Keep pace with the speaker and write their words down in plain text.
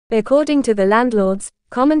According to the landlords,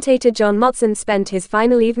 commentator John Motson spent his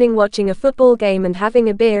final evening watching a football game and having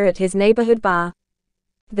a beer at his neighborhood bar.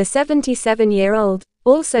 The 77-year-old,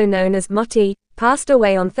 also known as Motti, passed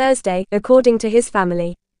away on Thursday, according to his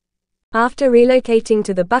family. After relocating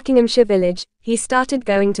to the Buckinghamshire village, he started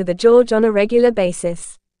going to the George on a regular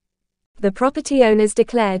basis. The property owners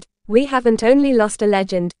declared, "We haven't only lost a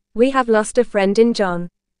legend, we have lost a friend in John."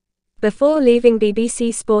 Before leaving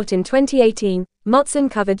BBC Sport in 2018, Motson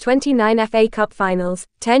covered 29 FA Cup finals,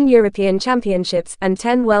 10 European Championships, and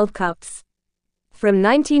 10 World Cups. From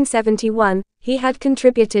 1971, he had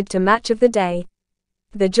contributed to Match of the Day.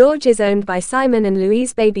 The George is owned by Simon and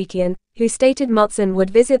Louise Babikian, who stated Motson would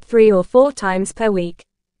visit 3 or 4 times per week.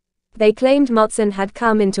 They claimed Motson had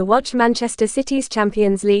come in to watch Manchester City's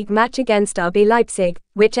Champions League match against RB Leipzig,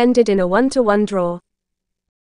 which ended in a 1-1 draw.